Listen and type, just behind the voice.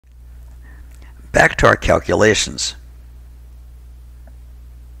Back to our calculations.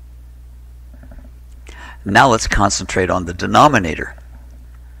 Now let's concentrate on the denominator.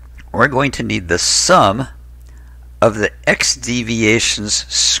 We're going to need the sum of the xDeviations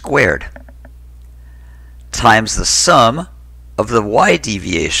squared times the sum of the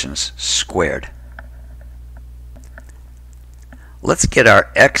yDeviations squared. Let's get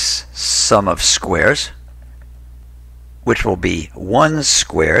our xSumOfSquares, which will be 1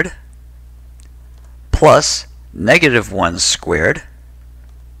 squared plus negative 1 squared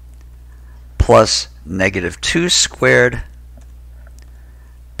plus negative 2 squared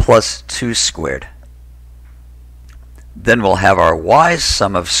plus 2 squared. Then we'll have our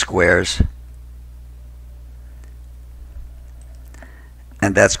ySumOfSquares,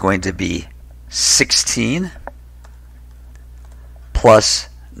 and that's going to be 16 plus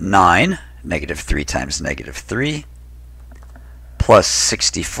 9, negative 3 times negative 3, plus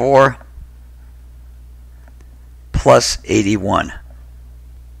 64 plus 81,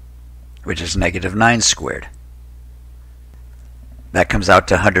 which is negative 9 squared. That comes out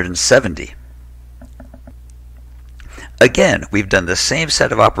to 170. Again, we've done the same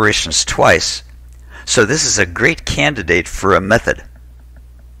set of operations twice, so this is a great candidate for a method.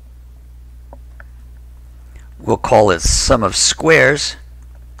 We'll call it sumOfSquares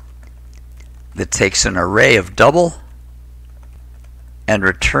that takes an array of double and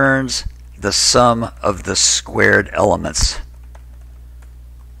returns the sum of the squared elements.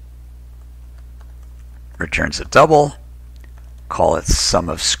 Returns a double, call it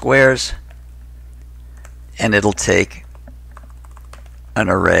sumOfSquares, and it'll take an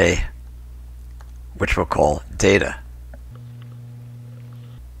array which we'll call data.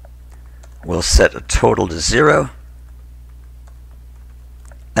 We'll set a total to 0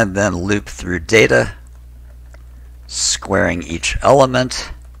 and then loop through data, squaring each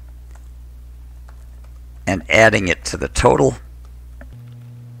element and adding it to the total,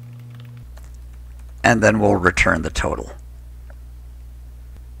 and then we'll return the total.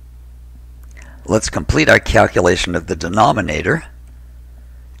 Let's complete our calculation of the denominator.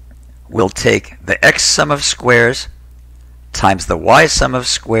 We'll take the xSumOfSquares times the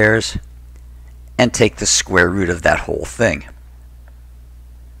ySumOfSquares and take the square root of that whole thing.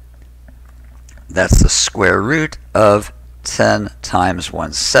 That's the square root of 10 times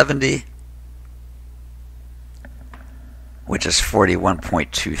 170, which is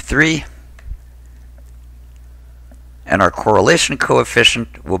 41.23. And our correlation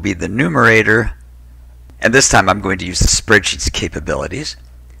coefficient will be the numerator, and this time I'm going to use the spreadsheet's capabilities.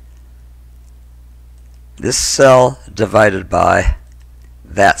 This cell divided by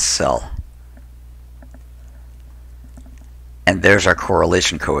that cell. And there's our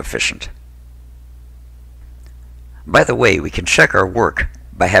correlation coefficient. By the way, we can check our work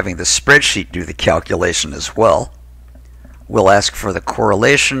by having the spreadsheet do the calculation as well. We'll ask for the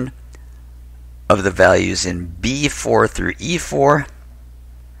correlation of the values in B4 through E4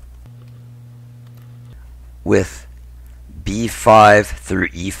 with B5 through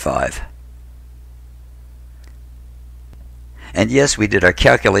E5. And yes, we did our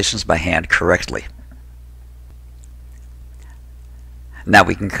calculations by hand correctly. Now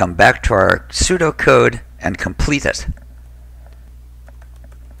we can come back to our pseudocode and complete it.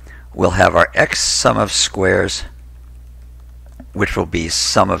 We'll have our xSumOfSquares, which will be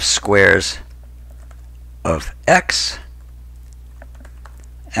sumOfSquares of x,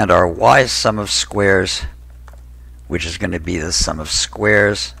 and our ySumOfSquares, which is going to be the sum of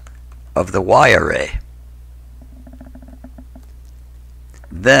squares of the y array.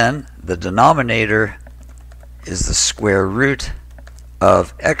 Then the denominator is the square root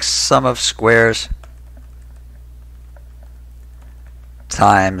of xSumOfSquares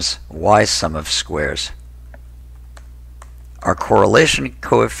times ySumOfSquares. Our correlation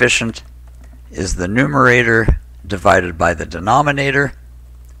coefficient is the numerator divided by the denominator.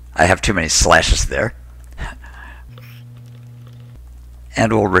 I have too many slashes there.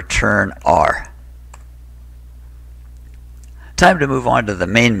 And we'll return R. Time to move on to the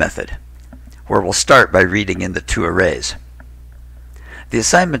main method, where we'll start by reading in the two arrays. The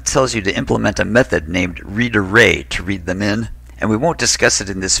assignment tells you to implement a method named readArray to read them in, and we won't discuss it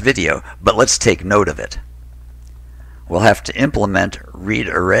in this video, but let's take note of it. We'll have to implement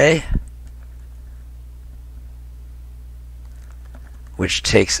readArray, which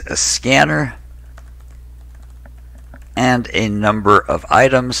takes a scanner and a number of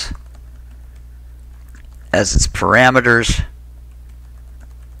items as its parameters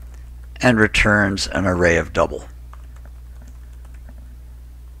and returns an array of double.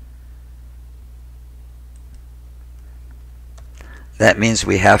 That means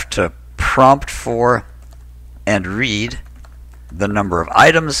we have to prompt for and read the number of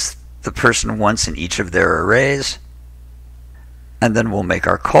items the person wants in each of their arrays, and then we'll make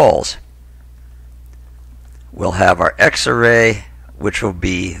our calls. We'll have our X array, which will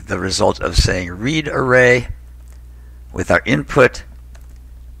be the result of saying read array, with our input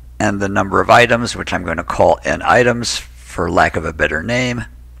and the number of items, which I'm going to call n items for lack of a better name.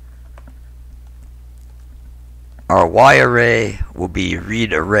 Our Y array will be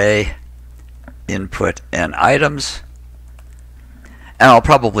read array, input n items. And I'll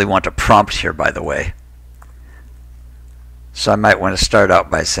probably want a prompt here, by the way. So I might want to start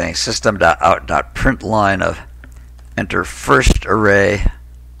out by saying system.out.println of enter first array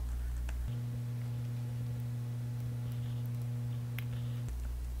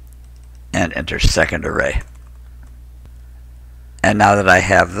and enter second array. And now that I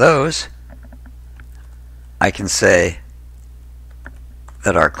have those, I can say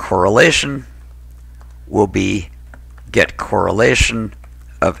that our correlation will be get correlation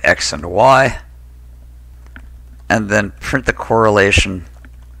of X and Y, and then print the correlation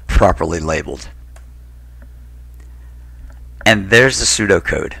properly labeled. And there's the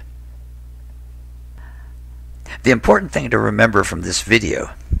pseudocode. The important thing to remember from this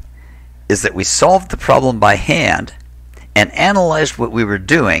video is that we solved the problem by hand and analyzed what we were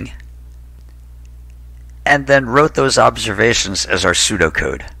doing, and then wrote those observations as our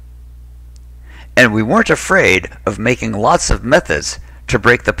pseudocode. And we weren't afraid of making lots of methods to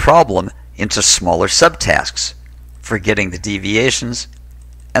break the problem into smaller subtasks for getting the deviations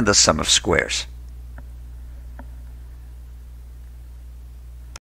and the sum of squares.